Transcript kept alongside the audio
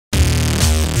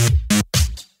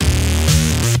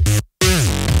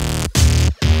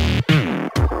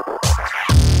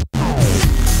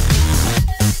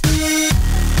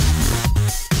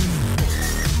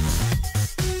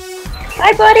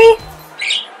buddy?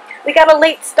 We got a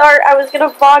late start. I was going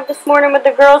to vlog this morning with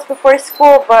the girls before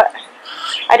school, but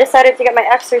I decided to get my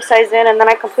exercise in, and then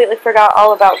I completely forgot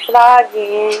all about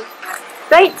vlogging.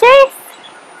 Right, Jace?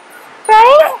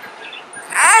 Right?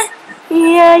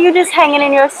 Yeah, you're just hanging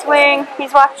in your swing.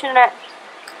 He's watching it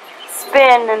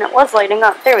spin, and it was lighting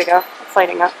up. There we go. It's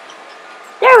lighting up.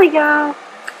 There we go.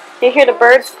 Do you hear the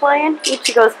birds playing?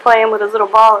 Ichigo's playing with his little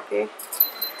ball up here.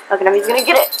 Look at him. He's going to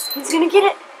get it. He's going to get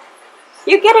it.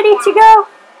 You get it, Ichigo.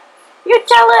 You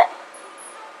tell it.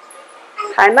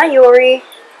 Hi, Mayuri.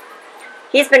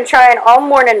 He's been trying all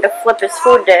morning to flip his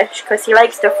food dish because he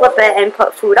likes to flip it and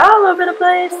put food all over the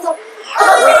place. But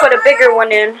we put a bigger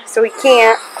one in, so he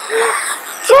can't.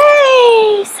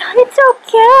 Jace, it's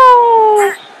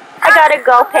okay. I gotta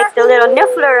go pick the little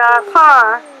niffler up,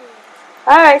 huh?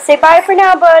 Alright, say bye for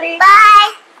now, buddy.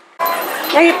 Bye.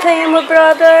 Are you playing with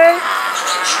brother?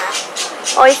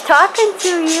 Oh, he's talking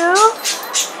to you.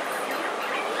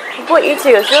 Boy,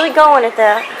 Ichigo's really going at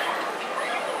that.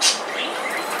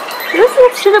 Listen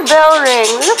to the bell ring.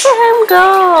 Look at him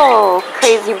go.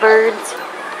 Crazy birds.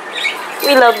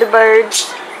 We love the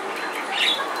birds.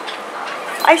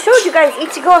 I showed you guys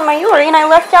Ichigo and Mayuri, and I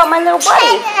left out my little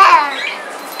buddy.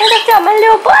 I left out my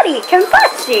little buddy,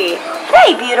 Kenpachi.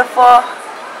 Hey, beautiful.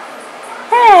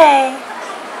 Hey.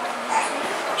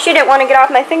 She didn't want to get off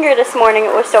my finger this morning.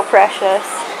 It was so precious.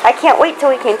 I can't wait till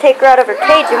we can take her out of her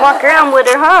cage and walk around with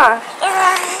her, huh?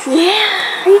 Yeah.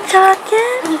 Are you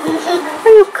talking?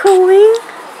 Are you cooing?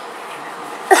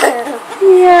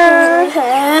 Yeah.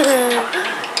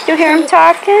 You hear him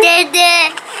talking?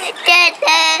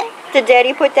 Did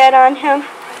Daddy put that on him?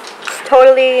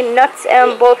 Totally nuts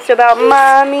and bolts about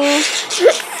Mommy.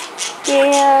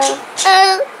 Yeah.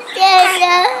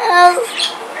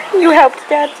 You helped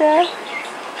Dada?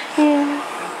 Yeah.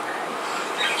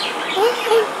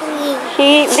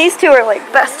 These two are like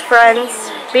best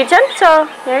friends. Be gentle.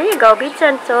 There you go. Be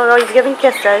gentle. Oh, he's giving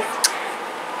kisses.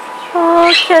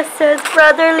 Oh, kisses.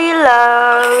 Brotherly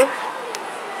love.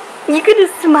 You could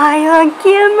just smile on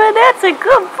camera. That's a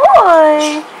good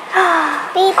boy.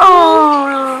 Baby.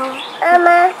 Oh.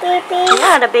 Mama, baby.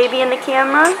 Yeah, the baby in the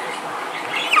camera.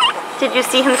 Did you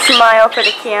see him smile for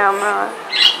the camera?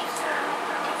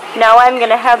 Now I'm going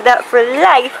to have that for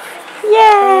life.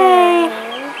 Yay.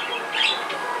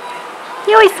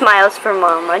 He always smiles for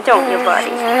Mama, don't you,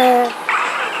 buddy?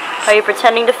 Are you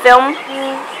pretending to film?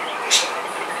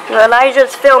 Well,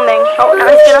 Elijah's filming. Oh, now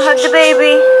he's going to hug the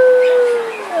baby.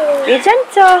 Be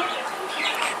gentle.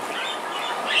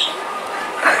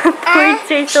 Poor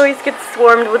Chase always gets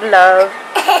swarmed with love.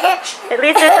 At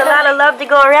least there's a lot of love to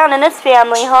go around in this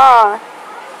family, huh?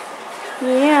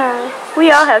 Yeah,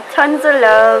 we all have tons of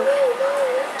love.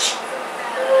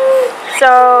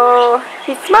 So,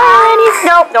 he's smiling,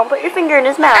 nope, don't put your finger in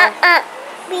his mouth.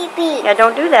 Baby. Yeah,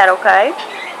 don't do that, okay?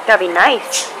 Gotta be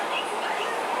nice.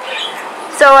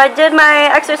 So, I did my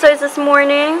exercise this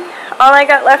morning. All I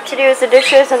got left to do is the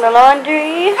dishes and the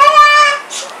laundry.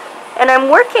 And I'm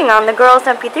working on the girls'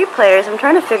 MP3 players. I'm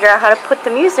trying to figure out how to put the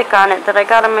music on it that I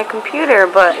got on my computer,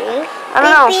 but I don't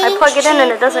know. I plug it in and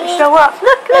it doesn't show up.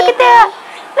 Look at that.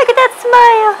 Look at that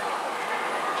smile.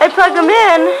 I plug them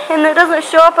in and it doesn't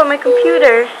show up on my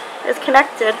computer. It's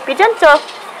connected. Be gentle.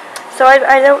 So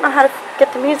I don't know how to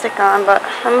get the music on, but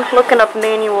I'm looking up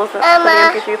manuals for the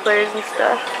MP3 players and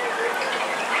stuff.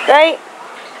 Right?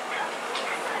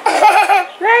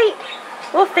 Right?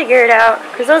 We'll figure it out,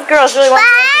 because those girls really want the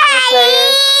MP3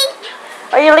 players.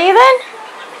 Are you leaving?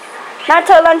 Not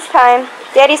till lunchtime.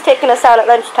 Daddy's taking us out at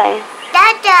lunchtime.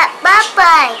 Dada,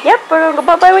 bye-bye. Yep, we're going to go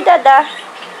bye-bye with Dada.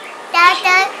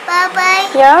 Dada,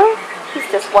 bye-bye. Yeah? He's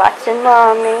just watching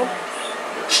Mommy.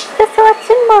 Just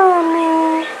watching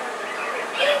Mommy.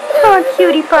 Oh,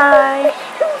 cutie pie.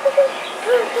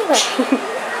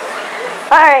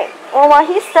 Alright, well, while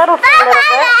he's settled for a little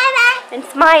bit and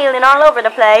smiling all over the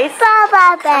place,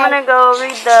 I'm going to go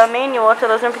read the manual to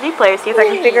those MP3 players, see if I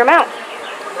can figure them out.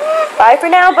 Bye for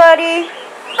now, buddy.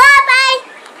 Bye-bye.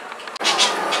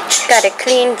 Got a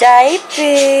clean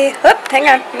diaper. Oop, hang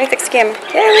on, let me fix the camera.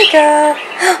 There we go.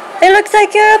 It looks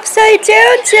like you're upside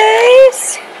down,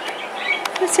 Jace.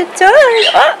 Yes, it does.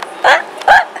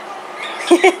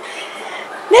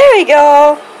 There we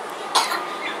go.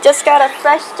 Just got a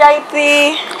fresh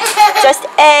diaper. Just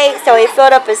ate, so he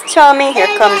filled up his tummy. Here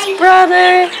comes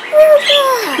brother.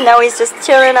 Now he's just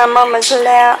chilling on Mama's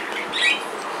lap.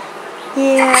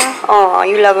 Yeah. Oh,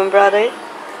 you love him, brother.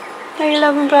 Are you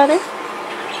loving brother?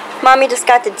 Mommy just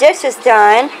got the dishes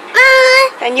done.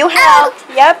 And you helped.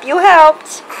 Yep, you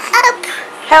helped.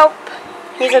 Help.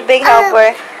 He's a big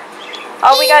helper.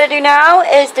 All we gotta do now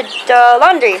is the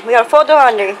laundry. We gotta fold the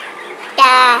laundry.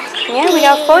 Yeah, we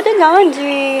gotta fold the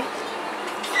laundry.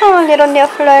 Oh, little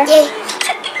niffler.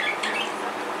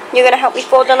 You gonna help me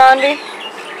fold the laundry?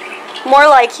 More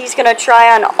like he's gonna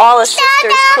try on all his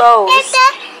sister's clothes.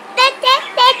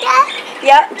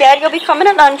 Yeah, Daddy will be coming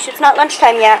at lunch. It's not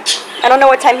lunchtime yet. I don't know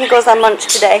what time he goes on lunch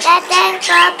today.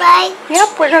 Bye-bye.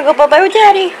 Yep, we're gonna go bye-bye with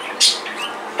Daddy.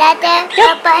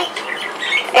 Bye-bye.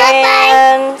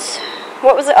 And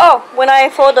what was it? Oh, when I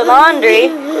fold the laundry,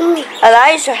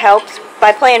 Elijah helps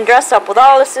by playing dress up with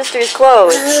all his sister's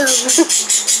clothes.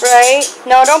 Right?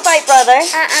 No, don't bite, brother.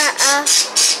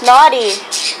 Naughty.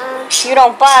 You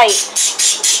don't bite.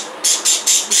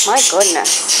 My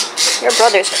goodness. Your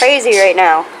brother's crazy right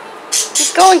now.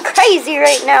 He's going crazy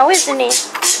right now, isn't he?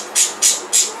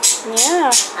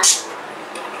 Yeah.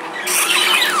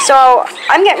 So,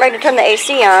 I'm getting ready to turn the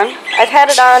AC on. I've had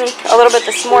it on a little bit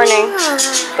this morning,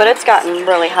 but it's gotten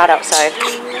really hot outside.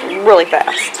 Really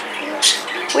fast.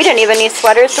 We didn't even need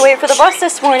sweaters to wait for the bus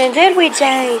this morning, did we,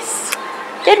 Jace?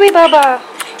 Did we, Bubba?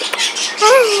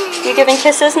 You giving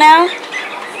kisses now?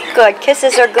 Good.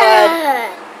 Kisses are good.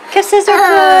 Kisses are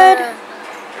good.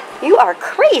 You are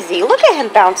crazy. Look at him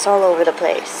bounce all over the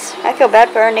place. I feel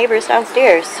bad for our neighbors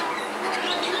downstairs.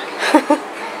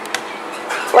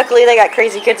 Luckily, they got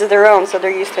crazy kids of their own, so they're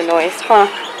used to noise. Huh?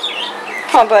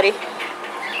 Huh, buddy?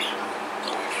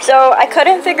 So, I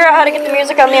couldn't figure out how to get the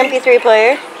music on the MP3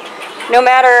 player. No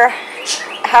matter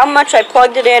how much I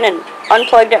plugged it in and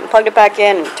unplugged it and plugged it back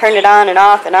in and turned it on and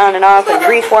off and on and off and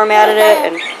reformatted it,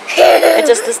 and it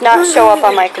just does not show up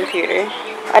on my computer.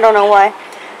 I don't know why.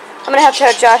 I'm going to have to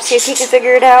have Josh see if he can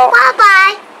figure it out.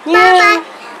 Bye-bye. Yeah. Bye.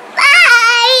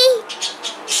 Bye.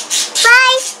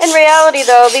 In reality,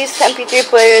 though, these MP3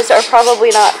 players are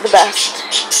probably not the best.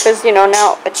 Because, you know,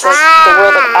 now it's like the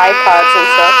world of iPods and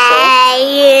stuff,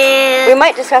 so we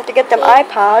might just have to get them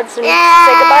iPods and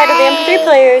say goodbye to the MP3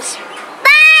 players.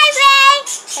 Bye.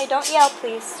 Hey, don't yell,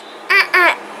 please.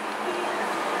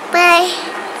 Bye.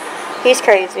 He's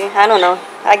crazy. I don't know.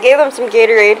 I gave him some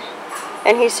Gatorade,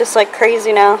 and he's just like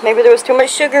crazy now. Maybe there was too much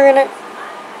sugar in it.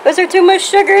 Was there too much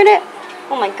sugar in it?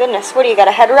 Oh my goodness. What do you got,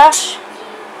 a head rush?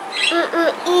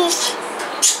 Eat.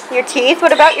 Your teeth?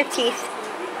 What about your teeth?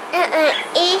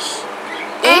 Eat.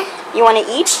 Eat? You want to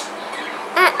eat?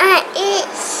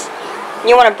 Eat.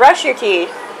 You want to brush your teeth?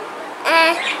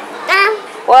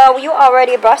 Well, you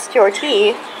already brushed your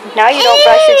teeth. Now you don't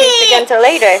brush your teeth again till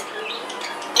later.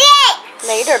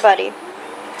 Later, buddy.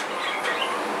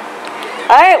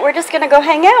 Alright, we're just going to go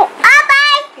hang out.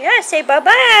 Bye-bye. Yeah, say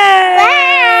bye-bye.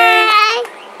 Bye.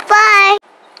 Bye.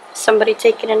 Somebody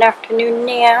taking an afternoon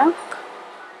nap.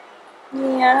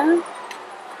 Yeah.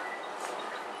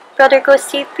 Brother go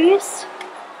sleepies?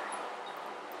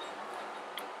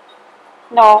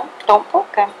 No, don't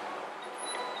poke him.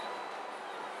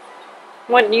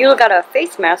 When you got a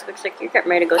face mask, looks like you're getting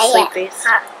ready to go sleepies.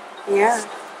 Yeah.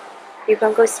 You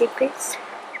gonna go sleepies?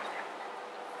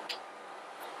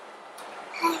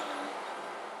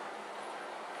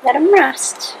 Let him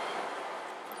rest.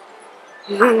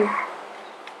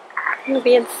 You're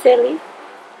being silly.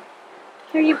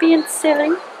 Are you being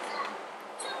silly?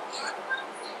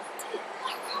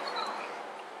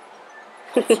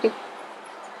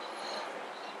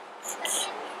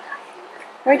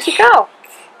 Where'd you go?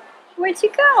 Where'd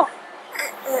you go?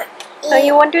 Are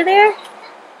you under there?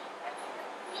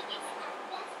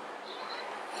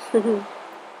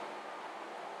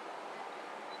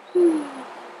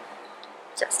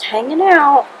 Just hanging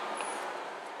out.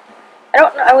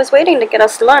 I was waiting to get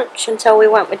us lunch until we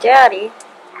went with Daddy,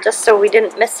 just so we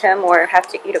didn't miss him or have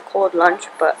to eat a cold lunch,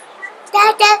 but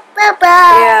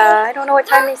yeah, I don't know what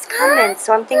time he's coming,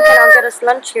 so I'm thinking I'll get us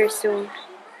lunch here soon.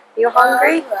 You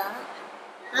hungry?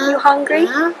 You hungry?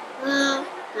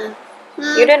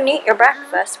 You didn't eat your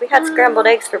breakfast. We had scrambled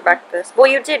eggs for breakfast. Well,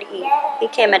 you did eat. He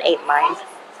came and ate mine.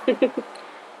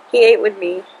 He ate with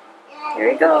me.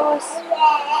 Here he goes.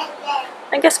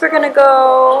 I guess we're gonna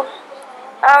go.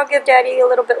 I'll give Daddy a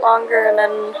little bit longer, and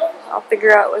then I'll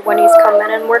figure out when he's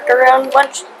coming and work around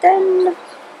lunch then.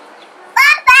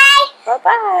 Bye-bye.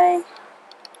 Bye-bye.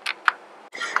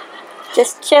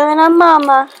 Just chilling on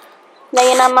Mama.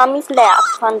 Laying on Mommy's lap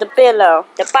on the pillow.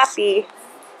 The puppy.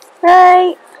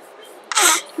 Right?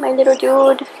 My little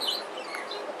dude.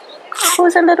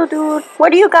 Who's a little dude?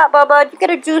 What do you got, Bubba? You get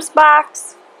a juice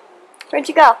box? Where'd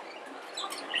you go?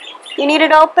 You need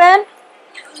it open?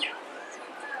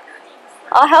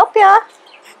 I'll help ya.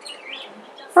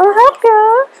 I'll help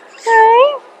ya.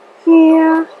 Right?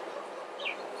 Yeah.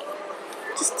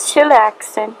 Just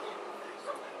chillaxing.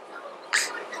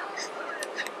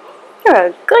 You're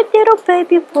a good little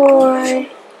baby boy.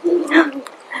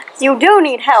 You do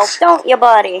need help, don't you,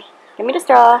 buddy? Give me the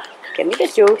straw. Give me the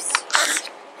juice.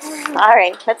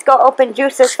 Alright, let's go open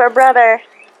juices for brother.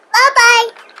 Bye-bye.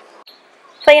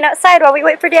 Playing outside while we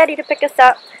wait for Daddy to pick us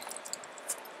up.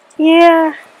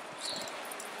 Yeah.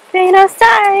 Playing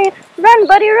outside. Run,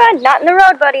 buddy, run. Not in the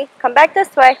road, buddy. Come back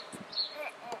this way.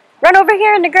 Run over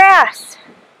here in the grass.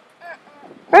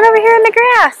 Run over here in the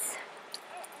grass.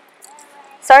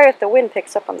 Sorry if the wind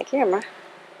picks up on the camera.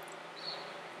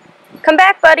 Come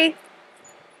back, buddy.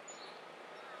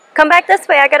 Come back this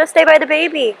way. I gotta stay by the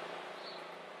baby.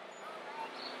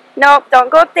 Nope, don't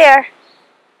go up there.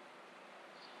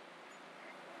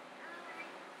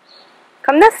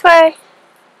 Come this way.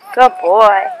 Good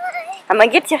boy. I'm gonna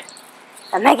get you.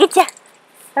 I'm gonna get you.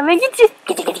 I'm gonna get you.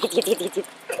 Get you.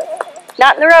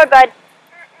 Not in the road, bud.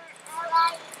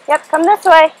 Yep, come this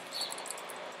way.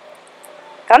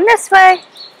 Come this way.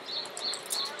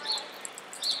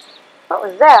 What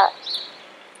was that?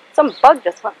 Some bug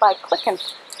just went by clicking.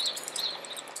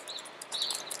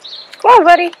 Come on,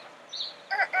 buddy.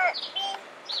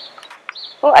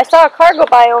 Oh, I saw a car go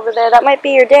by over there. That might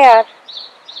be your dad.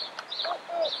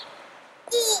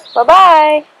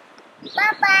 Bye-bye.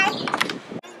 Bye-bye.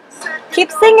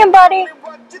 Keep singing, buddy.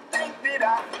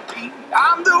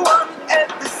 I'm the one at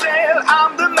the sail.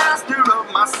 I'm the master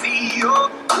of my sea. Oh,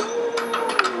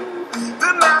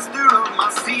 the master of my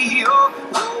sea. Oh,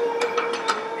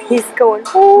 He's going,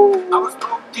 ooh. I was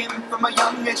broken from a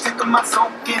young age, taking my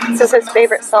soaking. This is his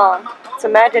favorite song. It's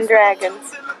Imagine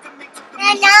Dragons.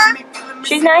 Nana.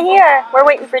 She's not here. We're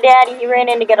waiting for Daddy. He ran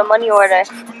in to get a money order.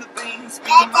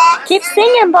 Dada. Keep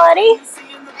singing, buddy.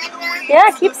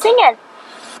 Yeah, keep singing.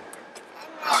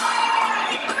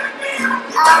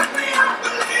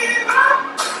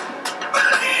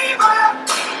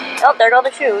 Oh, there go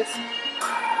the shoes.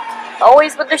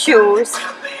 Always with the shoes.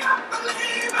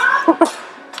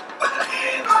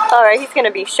 Alright, he's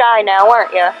gonna be shy now,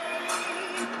 aren't you?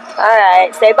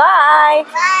 Alright, say bye.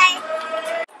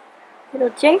 Bye.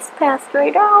 Little Jace passed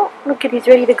right out. Look at, he's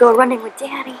ready to go running with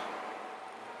Daddy.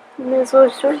 And his little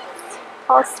shorts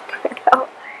all spread out.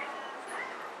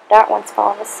 That one's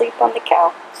falling asleep on the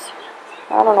couch.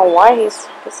 I don't know why he's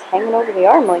just hanging over the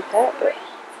arm like that, but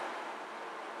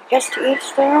I guess to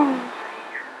each their own.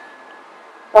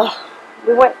 Oh,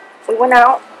 we went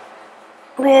out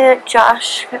with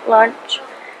Josh at lunch.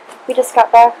 We just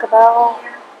got back about,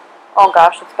 oh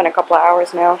gosh, it's been a couple of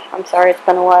hours now. I'm sorry, it's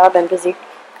been a while, I've been busy.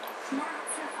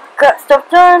 Got stuff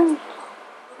done,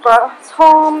 brought us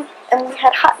home, and we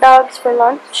had hot dogs for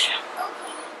lunch.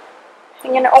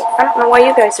 And you know, oh, I don't know why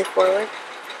you guys are forward.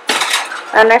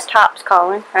 And there's Tops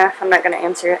calling. I'm not going to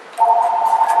answer it.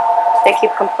 They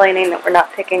keep complaining that we're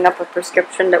not picking up a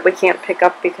prescription that we can't pick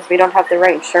up because we don't have the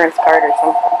right insurance card or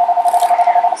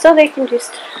something. So they can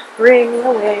just ring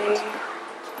away.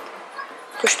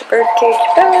 Push the bird cage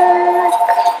back.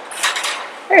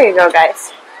 There you go,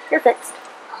 guys. You're fixed.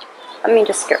 Let me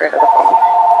just get rid of the phone.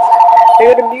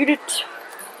 I gotta mute it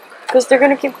because they're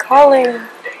gonna keep calling.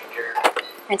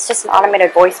 It's just an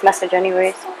automated voice message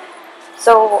anyways.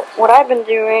 So what I've been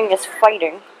doing is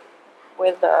fighting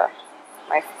with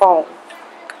my phone.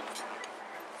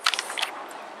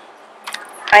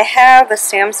 I have a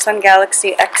Samsung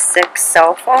Galaxy S6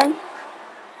 cell phone,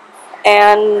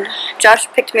 and Josh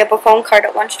picked me up a phone card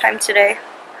at lunchtime today.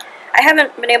 I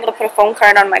haven't been able to put a phone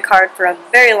card on my card for a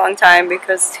very long time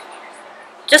because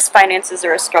just finances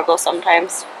are a struggle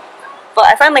sometimes. But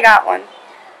I finally got one,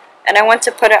 and I went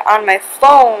to put it on my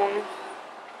phone,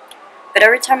 but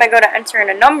every time I go to enter in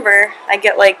a number, I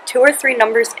get like 2 or 3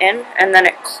 numbers in, and then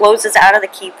it closes out of the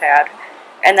keypad,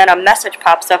 and then a message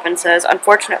pops up and says,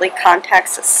 unfortunately,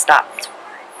 contacts is stopped.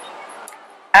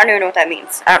 I don't even know what that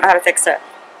means. I don't know how to fix it.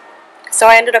 So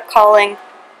I ended up calling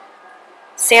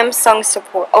Samsung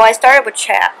support. Oh, I started with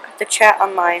the chat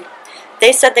online.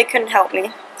 They said they couldn't help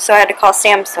me, so I had to call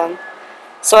Samsung.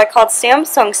 So I called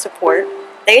Samsung support.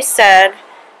 They said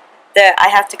that I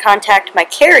have to contact my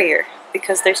carrier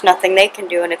because there's nothing they can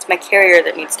do, and it's my carrier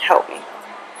that needs to help me.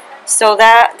 So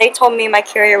that they told me my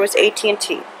carrier was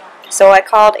AT&T. So I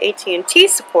called AT&T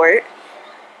support.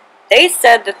 They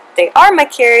said that they are my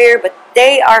carrier, but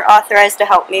they aren't authorized to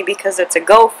help me because it's a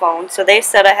Go phone. So they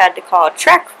said I had to call a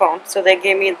Track Phone. So they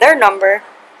gave me their number,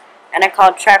 and I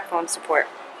called Track Phone support.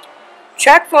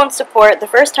 Track Phone support, the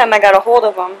first time I got a hold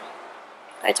of them,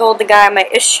 I told the guy my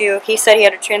issue. He said he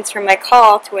had to transfer my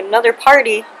call to another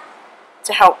party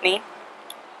to help me.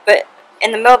 But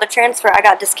in the middle of the transfer, I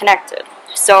got disconnected.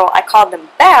 So I called them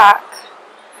back,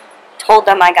 told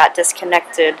them I got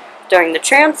disconnected during the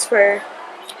transfer,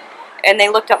 and they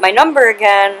looked up my number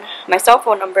again, my cell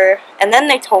phone number, and then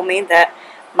they told me that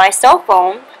my cell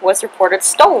phone was reported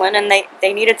stolen, and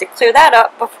they needed to clear that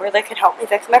up before they could help me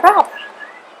fix my problem.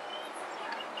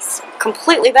 So,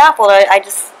 completely baffled. I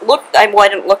just looked. Well, I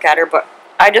didn't look at her, but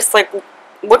I just like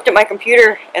looked at my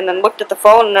computer and then looked at the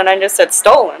phone, and then I just said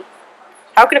stolen.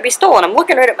 How could it be stolen? I'm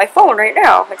looking right at my phone right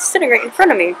now. It's sitting right in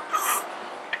front of me.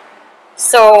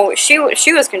 So she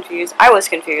was confused. I was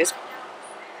confused.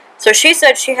 So she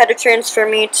said she had to transfer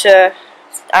me to,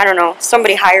 I don't know,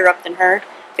 somebody higher up than her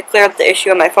to clear up the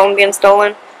issue of my phone being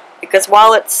stolen. Because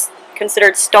while it's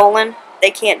considered stolen,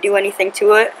 they can't do anything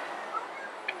to it.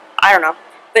 I don't know.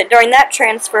 But during that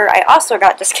transfer, I also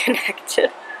got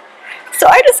disconnected. So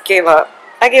I just gave up.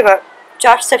 I gave up.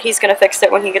 Josh said he's going to fix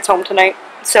it when he gets home tonight.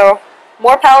 So,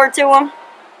 more power to him.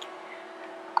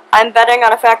 I'm betting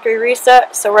on a factory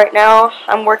reset, so right now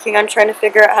I'm working on trying to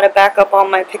figure out how to back up all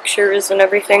my pictures and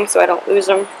everything so I don't lose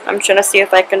them. I'm trying to see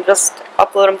if I can just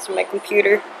upload them to my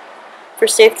computer for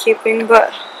safekeeping,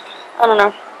 but I don't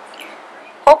know.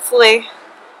 Hopefully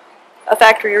a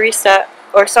factory reset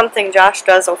or something Josh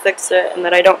does will fix it, and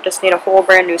that I don't just need a whole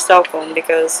brand new cell phone,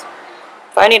 because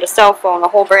if I need a cell phone, a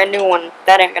whole brand new one,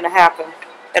 that ain't gonna happen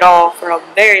at all for a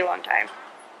very long time.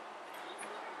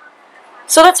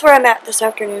 So that's where I'm at this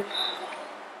afternoon.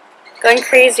 Going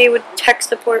crazy with tech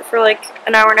support for like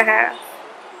an hour and a half.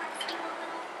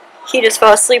 He just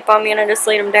fell asleep on me and I just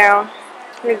laid him down.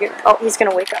 Oh, he's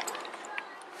gonna wake up.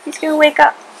 He's gonna wake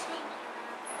up.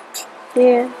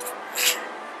 Yeah.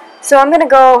 So I'm gonna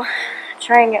go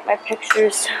try and get my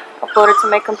pictures uploaded to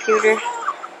my computer.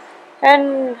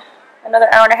 And another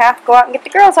hour and a half, go out and get the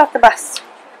girls off the bus.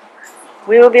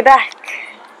 We will be back.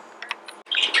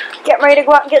 Getting ready to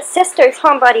go out and get sisters,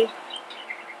 huh, buddy?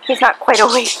 He's not quite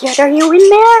awake yet. Are you in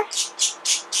there?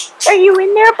 Are you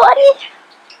in there, buddy?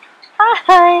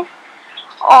 Hi.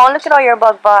 Oh, look at all your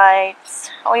bug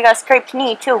bites. Oh, you got a scraped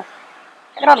knee, too.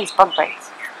 Look at all these bug bites.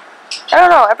 I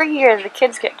don't know. Every year, the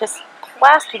kids get just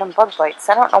plastered on bug bites.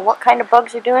 I don't know what kind of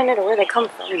bugs are doing it or where they come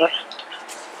from, but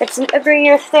it's an every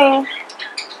year thing.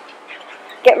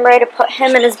 Getting ready to put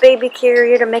him in his baby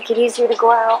carrier to make it easier to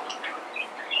go out.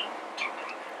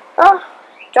 Oh,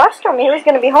 Josh told me he was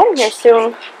going to be home here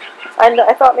soon.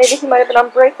 I thought maybe he might have been on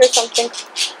break or something.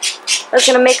 I was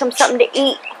going to make him something to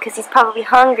eat because he's probably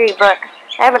hungry, but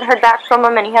I haven't heard back from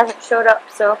him and he hasn't showed up,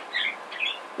 so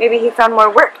maybe he found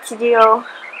more work to do.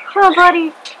 Oh,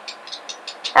 buddy.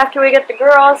 After we get the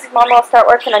girls, Mom will start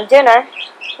working on dinner.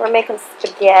 We're making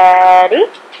spaghetti.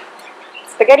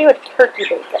 Spaghetti with turkey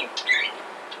bacon.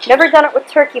 Never done it with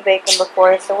turkey bacon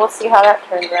before, so we'll see how that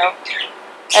turns out.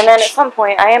 And then at some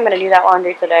point, I am going to do that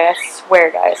laundry today. I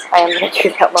swear, guys, I am going to do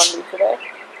that laundry today.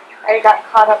 I got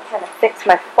caught up trying to fix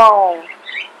my phone.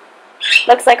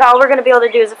 Looks like all we're going to be able to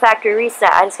do is a factory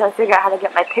reset. I just got to figure out how to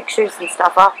get my pictures and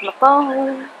stuff off my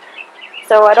phone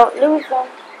so I don't lose them.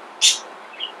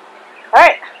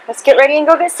 Alright, let's get ready and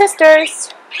go get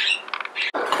sisters.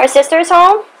 Our sister's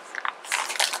home.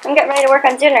 I'm getting ready to work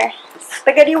on dinner.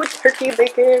 Spaghetti with turkey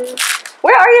bacon.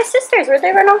 Where are your sisters? Where'd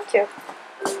they run off to?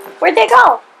 Where'd they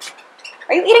go?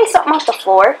 Are you eating something off the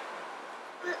floor?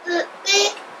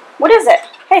 What is it?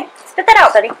 Hey, spit that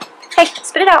out, buddy. Hey,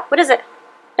 spit it out. What is it?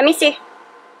 Let me see.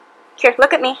 Here,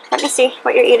 look at me. Let me see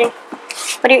what you're eating.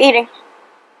 What are you eating?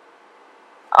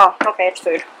 Oh, okay, it's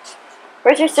food.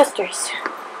 Where's your sisters?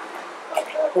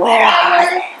 Where are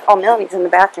they? Oh, Melanie's in the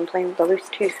bathroom playing with the loose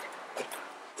tooth.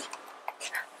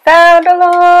 Found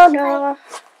Alana.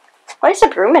 Why is the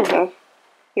broom in here?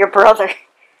 Your brother.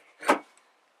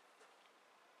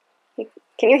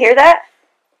 Can you hear that?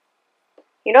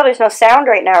 You know there's no sound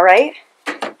right now, right?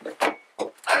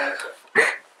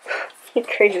 You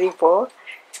crazy fool.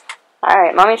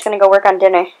 Alright, Mommy's gonna go work on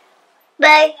dinner.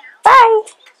 Bye. Bye!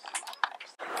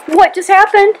 What just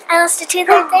happened? I lost a tooth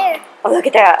right there. Oh, look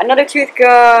at that. Another tooth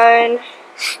gone.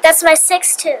 That's my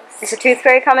 6th tooth. Is the tooth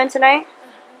fairy coming tonight?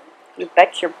 You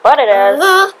bet your butt it is.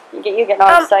 You getting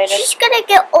all excited. She's gonna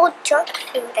get old junk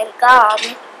food and gum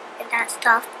and that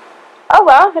stuff. Oh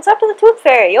well, it's up to the tooth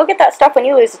fairy. You'll get that stuff when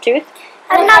you lose a tooth.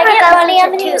 I'm not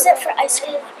going to use it for ice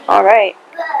cream. Alright.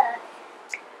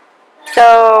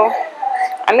 So,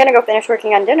 I'm gonna go finish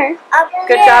working on dinner.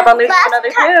 Good job on losing another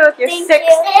tooth. Your 6th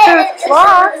tooth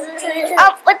lost.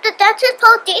 But the dentist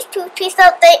told these toothpieces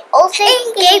that they also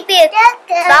gave me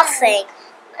nothing.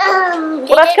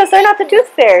 Well, that's because they're not the tooth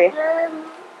fairy.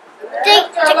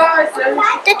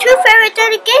 The tooth fairy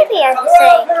didn't give me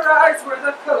anything.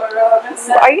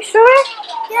 Are you sure?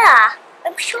 Yeah,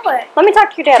 I'm sure. Let me talk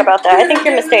to your dad about that. I think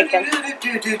you're mistaken.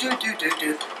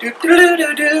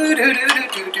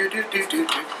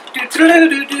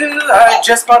 I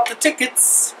just bought the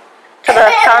tickets. To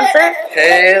the concert?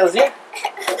 Hells yeah.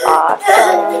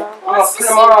 Awesome. Oh, put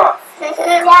them off.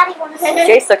 Daddy wants to see.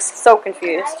 Jace looks so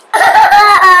confused.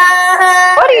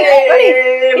 Buddy, Buddy,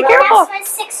 be careful.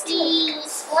 That's my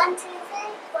 60s. 1, 2, 3,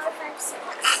 4, 5, 6.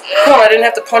 Come on, I didn't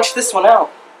have to punch this one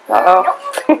out. Uh-oh.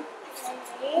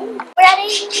 Ready?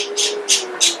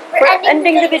 We're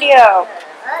ending the video.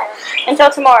 Until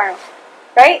tomorrow.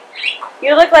 Right?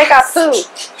 You look like a poo.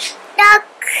 Duck.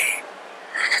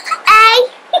 Hey.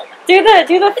 Do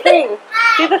the thing.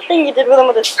 Do the thing you did with him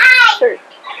with his shirt.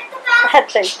 The head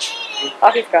thing.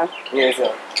 Oh, he's gone. Yeah, so.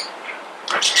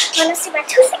 Want to see my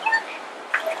tooth again?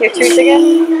 Your tooth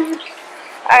again?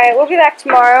 Alright, we'll be back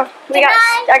tomorrow.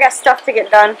 I got stuff to get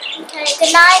done. Okay,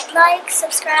 good night. Like,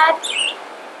 subscribe,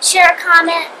 share,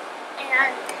 comment,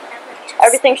 and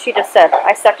Everything she just said.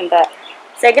 I second that.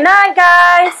 Say goodnight,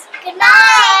 guys. Good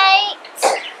night.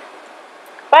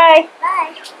 Bye.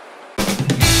 Bye.